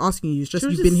like she was asking you. It's just She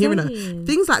was you've been just hearing saying. her.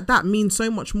 Things like that mean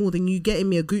so much more than you getting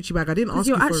me a Gucci bag. I didn't ask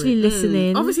You're you for actually it.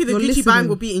 listening. Obviously, the You're Gucci listening. bag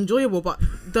will be enjoyable, but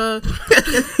the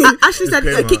Ashley said,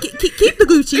 Disclaimer. keep the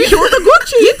Gucci. You want the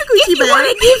Gucci? Keep the Gucci, If you babe.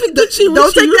 wanna give the Gucci,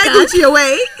 Don't take that Gucci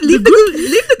away. Leave the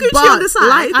Gucci but on the side.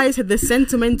 like I said, the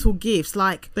sentimental gifts,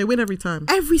 like They win every time.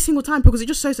 every single time, because it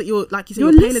just shows that you're, like you said,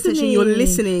 You're you're paying attention, you're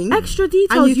listening. listening, Extra and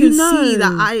details. you can know. see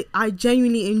that I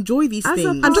genuinely enjoy these As a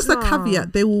things. And just a partner.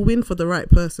 caveat, they will win for the right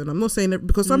person. I'm not saying that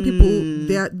because some people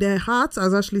their heart,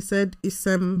 as Ashley said, is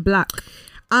black.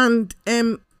 and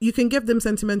you can give them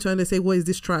sentimental and they say, "What is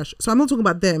this trash?" So I'm not talking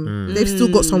about them. They've still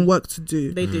got some work to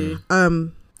do. They do.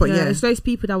 But yeah, It's those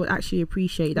people that would actually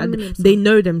appreciate that. 1,000,000%. They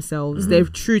know themselves. They're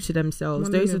true to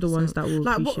themselves. Those are the 1,000,000%. ones that will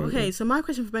Like, what, appreciate okay, it. so my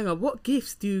question for Benga, what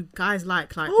gifts do guys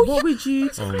like? Like, Oh, what yeah. would you?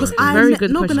 Oh, Because my I'm Very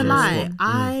good not gonna question. lie,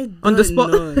 I On the don't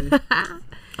spot. know.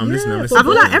 I'm listening. I'm Yeah, listening. I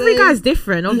feel like Birthday. every guy's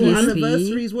different, obviously.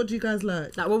 anniversaries. What do you guys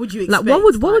like? Like, what would you expect? Like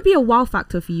what would be a wow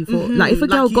factor for you for like if a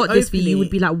Like, girl you got this for open you, you it. would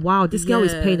be like, wow, this girl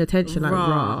is Yeah. paying attention, like Rah.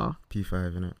 rah.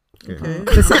 P5 innit? Okay.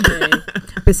 Okay.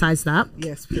 Besides that,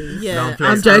 Yes, please. Yeah, No, I'm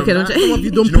playing. I'm joking. I'm Some of joking. you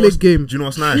don't Do you know play what's- game. Do you know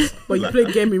what's nice? But you Like- play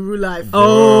game in real life.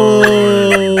 Oh,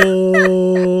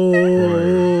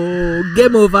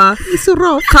 game over. It's a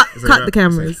rough. Cut It's a the wrap.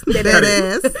 cameras. Dead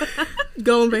ass.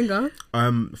 Go on, Benga.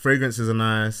 Fragrances are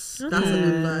nice. That's a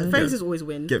good vibe. Fragrances always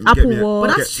win. Apple Watch.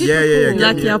 But that's yeah. typical. Get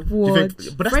Like me the a- Apple do you think-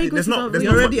 Watch. But that's Fragrances there's not. are There's He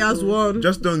not already has one.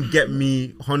 Just don't get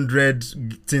me 100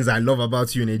 things I love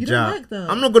about you in a You jar. don't like that?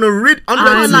 I'm not gonna read 100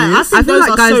 I to like. you. I think feel those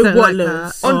like are guys so don't like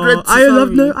whatless. that. 100 I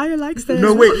love no. no. I likes them.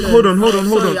 No, wait, hold on.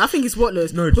 Sorry, I think it's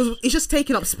whatless. No. Because it's just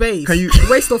taking up space. Can you-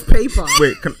 waste of paper?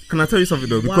 Wait, can I tell you something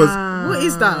though? Because What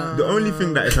is that? the only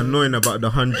thing that is annoying about the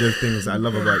 100 things I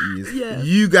love about you is Yeah.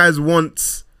 you guys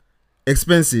want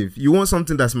expensive. You want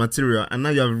something that's material, and now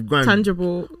you have gone.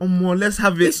 Tangible. Oh, more. Let's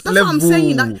have it. That's level. what I'm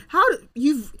saying. Like, how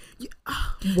you've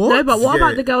what? No, but what Yeah.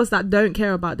 about the girls that don't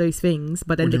care about those things,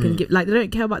 but then What they do you can mean? give, like, they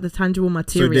don't care about the tangible So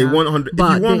material. they want 100. If but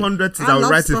you want they- 100 things, I I'll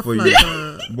love write it stuff for like you.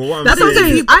 that. But what I'm That's what I'm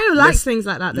saying, saying. I don't like let's- things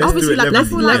like that. let's Obviously, do it like,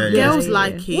 level. I feel like Yeah, yeah. girls yeah,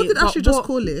 like yeah. it. What did but Ashley just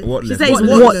call it? what? She Let's says do it.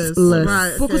 whatless.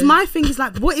 Right, Because okay. my thing is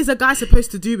like, what is a guy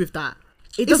supposed to do with that?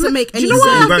 It doesn't like- make do any you know what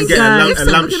sense. I You go and think get that if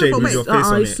a lampshade someone- with your face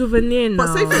on it. Souvenir now. But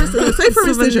say for instance, say for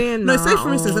instance, Souvenir no, say for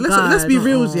now. instance, Oh, let's be God.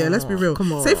 real, yeah, let's be real.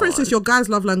 Come on. Say for instance, your guy's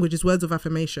love language is words of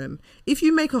affirmation. If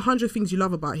you make 100 things you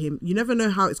love about him, you never know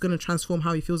how it's going to transform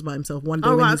how he feels about himself one day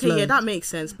Oh when right, he's okay, low. yeah, that makes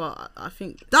sense. But I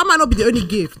think, That might not be the only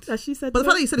gift, As she said, but the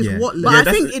fact that you said it's Yeah. what. but Yeah, I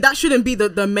that's think that shouldn't be the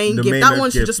main the gift. main That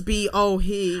one should gift. just be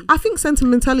he. I think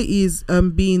sentimentality is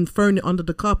being thrown under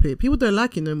the carpet. People don't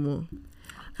like it no more.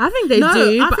 I think they No,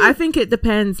 do, I but I think it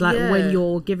depends. Like Yeah. when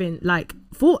you're giving, like,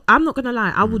 for I'm not gonna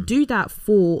lie, I would do that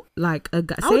for like a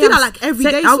guy. I would do that like every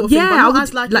day sort of thing, but I not would,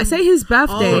 as like like say his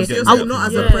birthday. so you're I saying would- not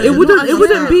as a yeah. present. it wouldn't. Not It as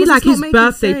wouldn't a- be because like it's not his making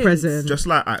birthday sense. present. Just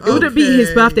like It wouldn't be his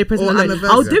Okay. birthday present Or alone. anniversary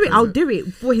I'll do it. I'll present. do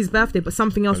it for his birthday, but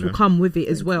something else will Okay. come with it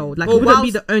as well. Like Or it wouldn't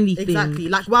be whilst- the only thing. Exactly.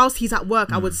 Like whilst he's at work,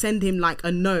 I would send him like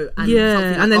a note and Yeah, something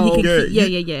and like, then he oh, can. Yeah,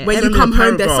 Yeah. when Send you me a come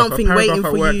home, there's paragraph, something a paragraph waiting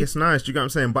at for work, you. It's nice. Do you get what I'm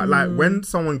saying? But like when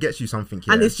someone gets you something,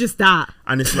 yeah, And it's just that.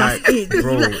 and it's like, it.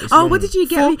 bro, Like, it's oh, long. what did you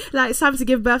get me? Like, it's time to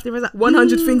give birthday present.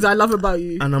 100 things I love about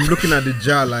you. And I'm looking at the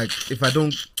jar like, if you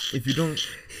don't, If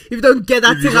you don't get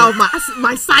that If you thing out of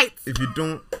my sight, if you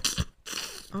don't,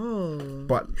 Oh,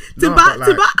 but To no, ba- but to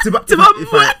like, ba- to ba- to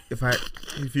ba-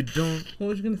 if you don't, what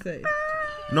was you gonna say?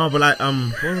 no, but like, what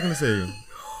was I gonna say?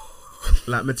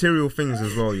 Like material things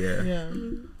as well, yeah. Yeah.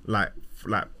 Like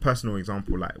personal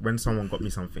example, like when someone got me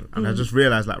something, and I just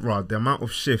realized like, right, the amount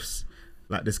of shifts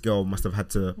like this girl must have had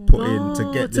to put in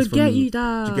to get this for me. you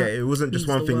that. To get it wasn't just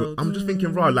Means one the thing. world. I'm just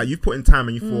thinking, right, like you've put in time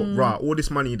and you thought, right, all this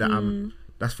money that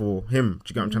that's for him. Do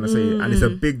you get what I'm trying to say? And it's a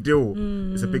big deal.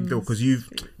 It's a big deal because you've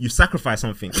sacrificed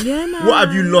something. Yeah, man. What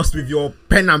have you lost with your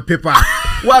pen and paper?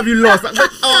 What have you lost? Like,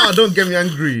 oh, don't get me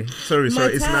angry. Sorry, it's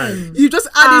nice. you just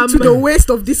added to the waste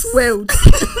of this world.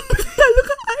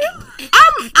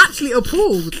 I'm actually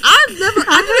appalled. I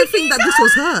didn't think that this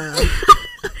was her.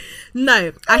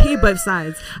 No, I hear both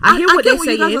sides. I hear what get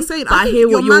they're you guys are saying. but I I think hear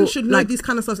your what man you're should know like. these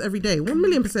kind of stuff every day.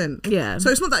 1,000,000%. Yeah. So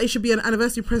it's not that it should be an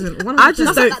anniversary present. I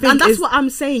just don't think and that's it's- what I'm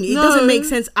saying. It No. doesn't make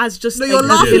sense as just No, you're a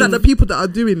laughing gift. at the people that are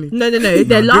doing it. No, they're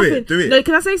do laughing. it, do it. No,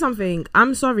 can I say something?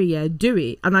 I'm sorry, yeah, do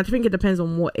it. And I think it depends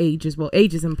on what age as well.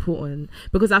 Age is important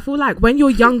because I feel like when you're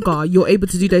younger, you're able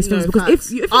to do those things. No, Because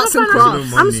facts. if you're Arts not and financially-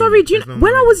 crafts. I'm There's no sorry. Do you, money.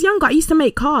 when I was younger, I used to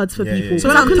make cards for Yeah, people. yeah, So So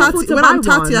when I when I'm couldn't afford 30, to when buy I'm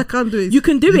 30, I one, can't do it. you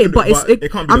can do You it, can- but but it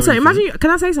can't be I'm the sorry. only thing. Imagine. Can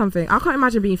I say something? I can't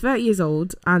imagine being 30 years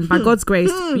old and by God's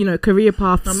grace, career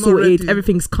path I'm not sorted, ready.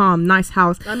 everything's calm, nice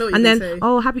house, I know what and you're then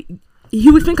gonna say. happy. He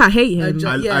would think I hate him.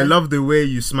 Yeah. I love the way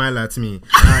you smile at me.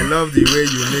 I love the way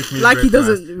you make me Like he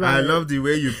breakfast. doesn't- I right. love the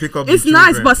way you pick up It's the nice,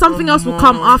 children. but something else will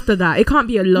come after that. It can't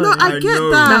be alone. No, I I get know.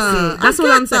 that. That's it. That's I all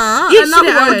get I'm saying. that. Each Another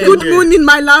their one. own. Good morning,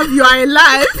 my love. You are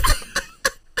alive.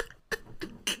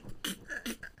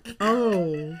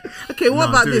 Oh. Okay, what No,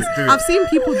 about do this? it, do it. I've seen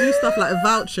people do stuff like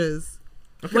vouchers.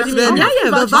 What do you Then mean? Yeah,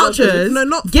 the vouchers. No,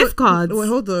 not Gift cards. Wait,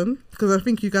 hold on, because I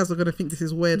think you guys are gonna think this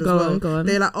is weird as Go well. on, go on.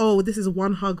 They're like, oh, this is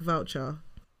one hug voucher.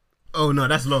 Oh no,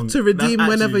 that's long. To redeem That's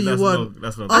whenever you that's want. long,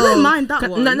 That's long. I don't Oh. mind that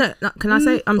Can, one. no. Can I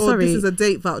say? I'm Or sorry. this is a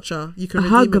date voucher. You can A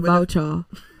redeem hug it whenever- voucher.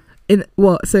 In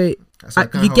what? So That's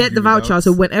like, I you can't get hug the voucher. without-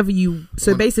 So whenever you,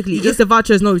 so What? basically, You if just- the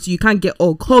voucher is not, you can't get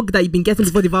hug that you've been getting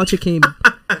before the voucher came.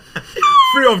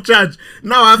 free of charge.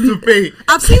 Now I have to pay.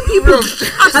 I've seen people.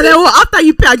 And then what? After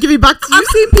you pay, I give it back to you. I've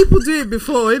seen people do it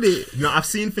before, innit? No, I've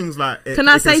seen things like. It, Can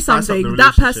I it say spice up the something?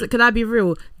 That person, relationship. can I be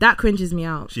real? That cringes me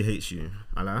out. She hates you.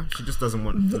 Allah. She just doesn't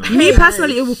want. No. Me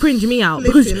personally, it will cringe me out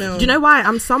because Listen, no. do you know why?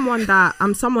 I'm someone that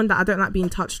I don't like being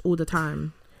touched all the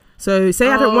time. So say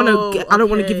I don't want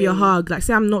to give you a okay. hug. Like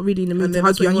say I'm not really in the mood And to then hug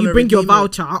that's you, when and you you wanna bring your redeem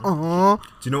it. voucher. Aww. Do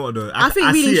you know what though? I think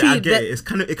I really see it. I truly get that- it. It's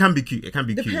kind of. It can be cute. It can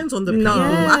be cute. Depends on the No. people.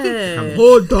 Yeah. I think. It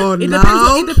Hold on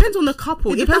now. depends on the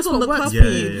couple. It If depends that's on what the works couple. for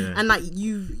Yeah, you, yeah, yeah. and like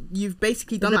you've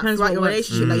basically done that depends throughout what your works.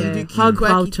 relationship. Like you do Yeah. cute, Hug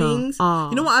quirky voucher. things. Ah.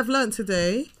 You know what I've learned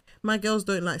today? my girls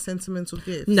don't like sentimental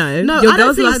gifts. No, I your don't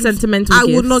girls think love sentimental I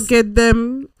gifts. would not get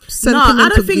them sentimental No, I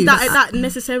don't think gifts. that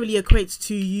necessarily equates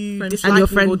to you Friendship. And your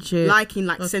disliking or friendship. liking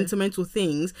like Okay. sentimental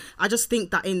things. I just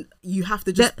think that you have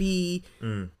to just be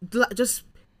just.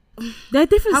 There are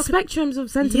different How can- spectrums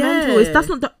of sentimental. Yeah. That's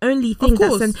not the only thing.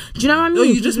 course. Do you know what I mean? No,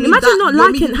 you just mean imagine that- not you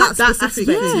liking mean how, that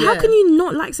specific yeah, thing. how can you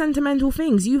not like sentimental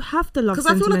things? You have to love Because I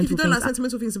sentimental feel like if you don't like things.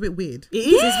 sentimental things, it's a bit weird. It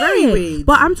is. It's very weird.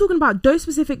 But I'm talking about those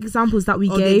specific examples that we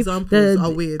Oh, the gave. examples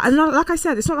are weird. And like I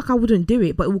said, it's not like I wouldn't do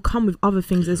it, but it will come with other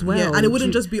things as well. Yeah, and it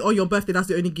wouldn't just be on your birthday. That's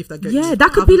the only gift I get. Yeah, you.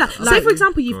 that could be like, say for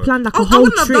example, you've God. planned like Oh, a I whole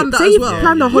wouldn't have trip. done that Say as you've well.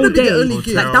 planned a whole Wouldn't be the day. only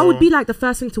gift. Like that would be like the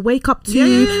first thing to wake up to, Yeah.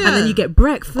 and then you get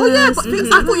breakfast. Oh yeah, but things,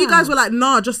 I thought you like guys that. were like,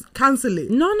 nah, just cancel it.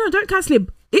 No, don't cancel it.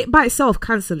 It by itself,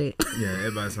 cancel it. Yeah,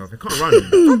 it by itself. It can't run.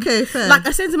 Okay, fair. like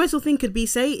a sentimental thing could be,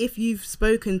 say if you've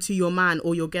spoken to your man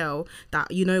or your girl that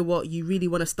you know what, you really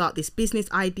want to start this business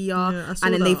idea, Yeah, I saw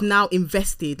and then that. they've now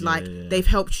invested, like yeah. they've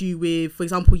helped you with, for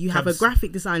example, you have a Cabs.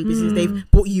 graphic design business, they've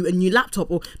bought you a new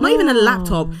laptop, or not even a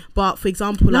laptop, but for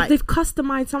example, Like like they've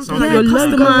customized something. Yeah, like your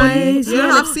logo customized, on it.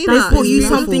 yeah, I've seen they've that. bought you It's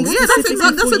something beautiful. Yeah, that's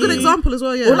specifically that's a for good you. example as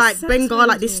well. Yeah. Or like Sentimental. Bengal,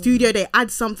 like this studio, they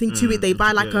add something to it. They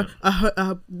buy like yeah.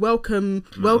 a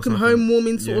welcome something. home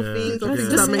warming sort of Yeah, things, or yeah.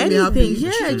 just That make me happy.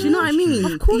 anything. Yeah, do you know what I mean?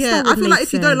 Of course, Yeah, that I would feel like make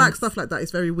if you don't like sense. stuff like that,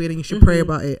 it's very weird, and you should pray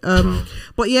about it.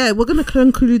 But yeah, we're gonna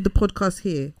conclude the podcast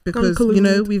here because you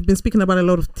know we've been speaking about a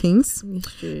lot of things.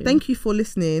 It's true. Thank you for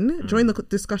listening. Join the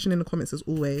discussion in the comments as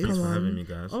always. Thanks for having me,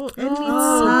 guys. Oh, Oh,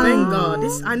 anytime.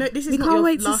 Bengal. I know this is We not can't your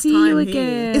wait to last see time you here.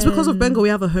 again. It's because of Bengal we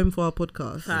have a home for our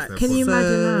podcast. Facts. Can you imagine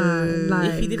So- that?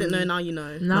 Like, If you didn't know, now you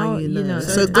know. now you you know. know.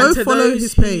 So And go to follow those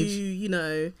his who, page. you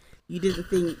know, you didn't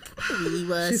think we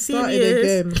were She started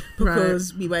serious again.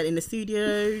 because we weren't in the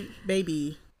studio.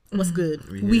 Baby, what's good?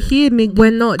 We hear nigga,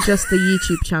 We're not just a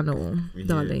YouTube channel, We here,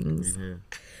 darlings. we here.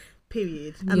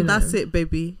 Period. and you know. that's it,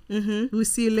 baby. Mm-hmm. We'll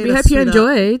see you later. We hope you sweetheart.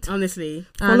 enjoyed. Honestly.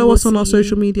 And Follow we'll us on our see you-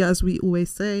 social media, as we always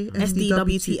say.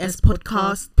 SDWTS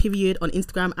podcast, period, on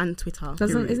Instagram and Twitter.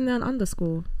 Isn't there an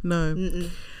underscore? No. Mm-mm.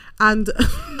 And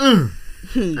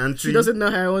And She doesn't know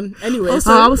her own. Anyway,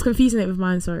 Also- Oh, I was confusing it with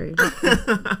mine. Sorry.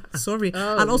 sorry.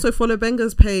 Oh. And also follow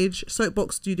Benga's page,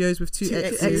 Soapbox Studios with two Two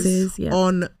X's, X's, yeah.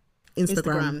 on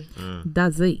Instagram.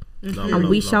 That's it. Mhm. And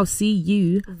we shall see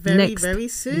you very, next very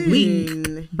soon.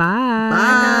 week. Bye.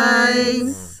 Bye,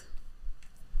 guys.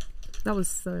 That was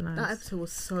so nice. That episode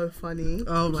was so funny.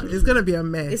 Oh my, it's gonna be a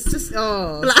mess. It's just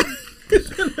I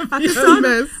a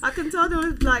mess. can tell there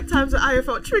was like times that I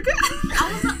felt triggered.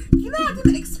 I was like, I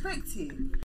didn't expect it.